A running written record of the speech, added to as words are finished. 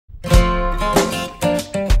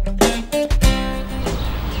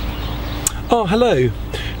Oh, hello.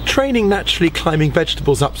 Training naturally climbing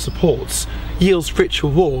vegetables up supports yields rich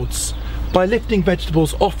rewards. By lifting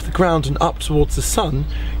vegetables off the ground and up towards the sun,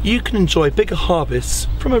 you can enjoy bigger harvests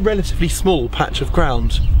from a relatively small patch of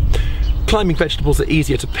ground. Climbing vegetables are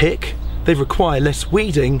easier to pick, they require less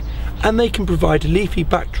weeding, and they can provide a leafy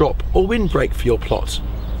backdrop or windbreak for your plot.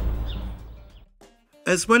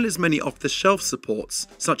 As well as many off-the-shelf supports,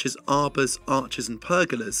 such as arbours, arches and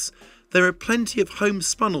pergolas, there are plenty of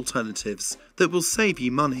home-spun alternatives that will save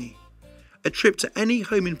you money. A trip to any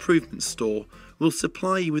home improvement store will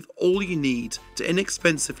supply you with all you need to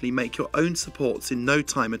inexpensively make your own supports in no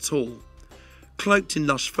time at all. Cloaked in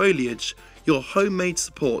lush foliage, your homemade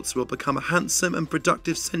supports will become a handsome and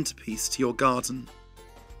productive centrepiece to your garden.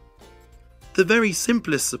 The very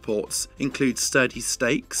simplest supports include sturdy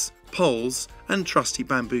stakes, poles and trusty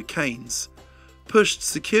bamboo canes. Pushed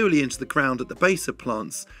securely into the ground at the base of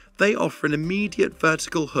plants, they offer an immediate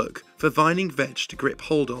vertical hook for vining veg to grip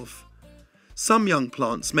hold of. Some young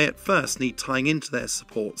plants may at first need tying into their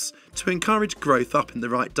supports to encourage growth up in the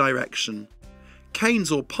right direction.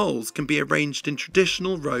 Canes or poles can be arranged in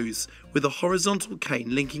traditional rows with a horizontal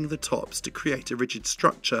cane linking the tops to create a rigid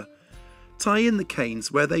structure. Tie in the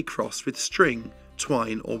canes where they cross with string,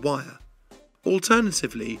 twine or wire.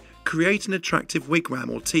 Alternatively, create an attractive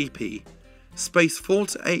wigwam or teepee. Space 4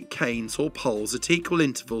 to 8 canes or poles at equal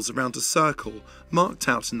intervals around a circle marked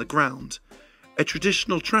out in the ground. A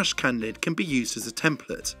traditional trash can lid can be used as a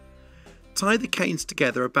template. Tie the canes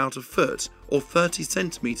together about a foot or 30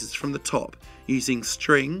 centimeters from the top using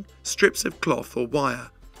string, strips of cloth or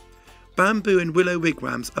wire. Bamboo and willow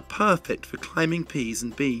wigwams are perfect for climbing peas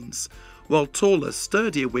and beans, while taller,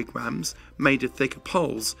 sturdier wigwams made of thicker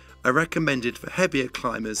poles are recommended for heavier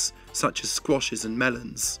climbers such as squashes and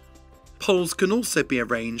melons. Poles can also be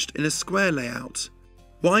arranged in a square layout.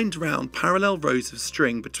 Wind round parallel rows of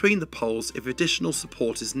string between the poles if additional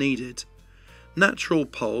support is needed. Natural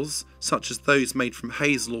poles, such as those made from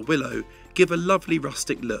hazel or willow, give a lovely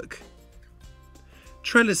rustic look.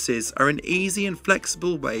 Trellises are an easy and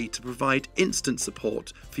flexible way to provide instant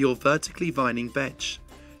support for your vertically vining veg.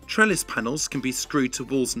 Trellis panels can be screwed to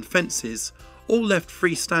walls and fences, or left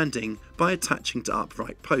freestanding by attaching to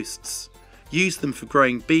upright posts. Use them for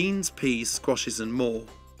growing beans, peas, squashes and more.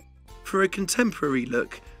 For a contemporary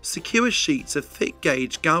look, secure sheets of thick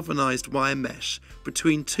gauge galvanised wire mesh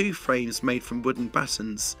between two frames made from wooden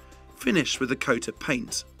battens, finish with a coat of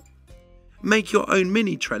paint. Make your own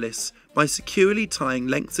mini trellis by securely tying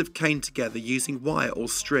lengths of cane together using wire or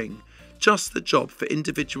string, just the job for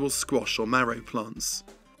individual squash or marrow plants.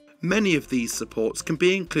 Many of these supports can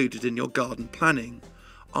be included in your garden planning.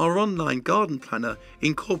 Our online garden planner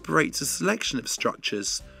incorporates a selection of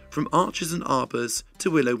structures, from arches and arbours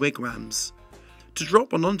to willow wigwams. To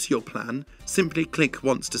drop one onto your plan, simply click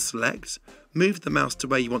once to select, move the mouse to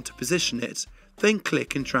where you want to position it, then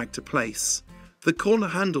click and drag to place. The corner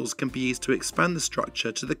handles can be used to expand the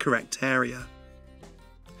structure to the correct area.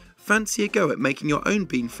 Fancy a go at making your own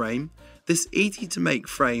bean frame? This easy to make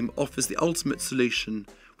frame offers the ultimate solution,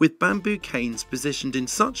 with bamboo canes positioned in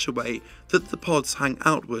such a way that the pods hang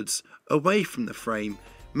outwards, away from the frame,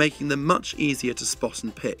 making them much easier to spot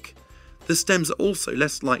and pick. The stems are also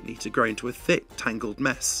less likely to grow into a thick, tangled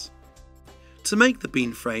mess. To make the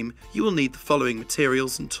bean frame, you will need the following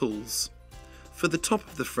materials and tools. For the top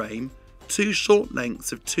of the frame, 2 short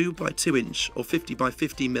lengths of 2 by 2 inch or 50 by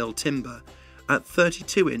 50 mm timber at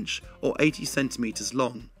 32 inch or 80 centimeters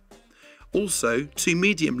long. Also, 2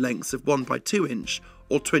 medium lengths of 1 by 2 inch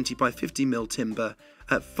or 20 by 50 mm timber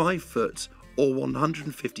at 5 foot or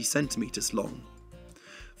 150 centimeters long.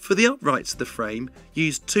 For the uprights of the frame,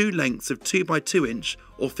 use 2 lengths of 2 by 2 inch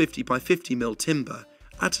or 50 by 50 mm timber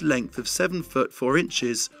at a length of 7 foot 4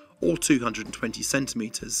 inches or 220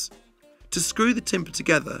 centimeters. To screw the timber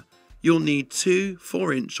together, you'll need 2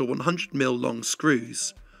 4 inch or 100 mm long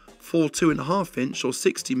screws, 4 2.5 inch or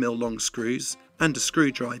 60 mm long screws and a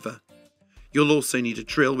screwdriver. You'll also need a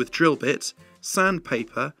drill with drill bit,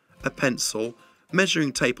 sandpaper, a pencil,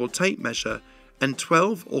 measuring tape or tape measure, and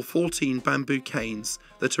 12 or 14 bamboo canes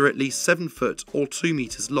that are at least 7 foot or 2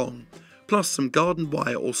 meters long, plus some garden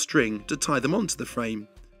wire or string to tie them onto the frame.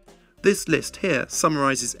 This list here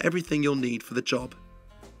summarises everything you'll need for the job.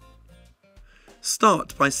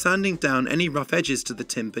 Start by sanding down any rough edges to the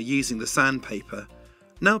timber using the sandpaper.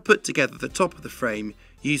 Now put together the top of the frame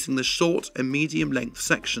using the short and medium length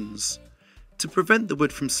sections. To prevent the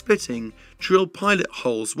wood from splitting, drill pilot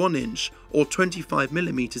holes 1 inch or 25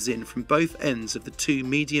 mm in from both ends of the 2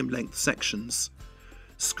 medium length sections.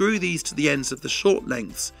 Screw these to the ends of the short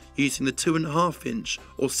lengths using the 2.5 inch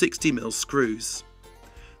or 60 mm screws.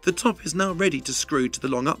 The top is now ready to screw to the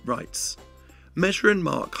long uprights. Measure and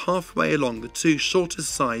mark halfway along the two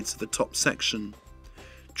shortest sides of the top section.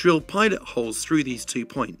 Drill pilot holes through these 2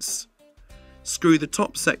 points. Screw the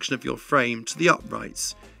top section of your frame to the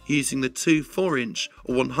uprights using the two 4-inch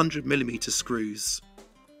or 100mm screws.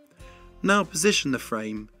 Now position the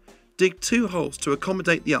frame. Dig 2 holes to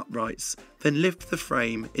accommodate the uprights, then lift the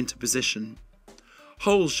frame into position.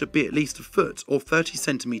 Holes should be at least a foot or 30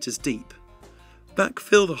 centimeters deep.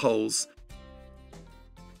 Backfill the holes,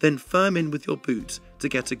 then firm in with your boot to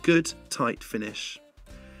get a good, tight finish.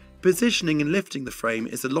 Positioning and lifting the frame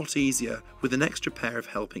is a lot easier with an extra pair of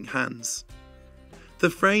helping hands. The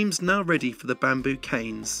frame's now ready for the bamboo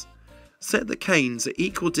canes. Set the canes at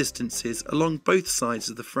equal distances along both sides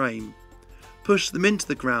of the frame. Push them into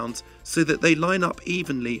the ground so that they line up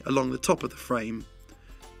evenly along the top of the frame.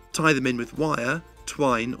 Tie them in with wire,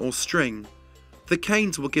 twine or string. The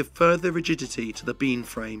canes will give further rigidity to the bean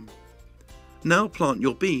frame. Now plant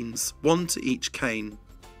your beans, 1 to each cane.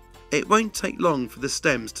 It won't take long for the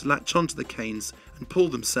stems to latch onto the canes and pull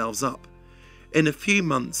themselves up. In a few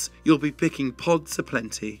months, you'll be picking pods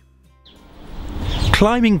aplenty.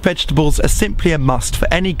 Climbing vegetables are simply a must for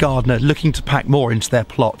any gardener looking to pack more into their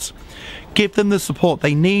plot. Give them the support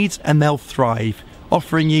they need and they'll thrive,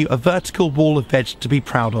 offering you a vertical wall of veg to be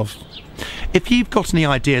proud of. If you've got any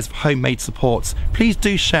ideas for homemade supports, please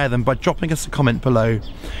do share them by dropping us a comment below.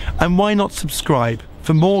 And why not subscribe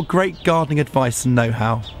for more great gardening advice and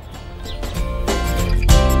know-how.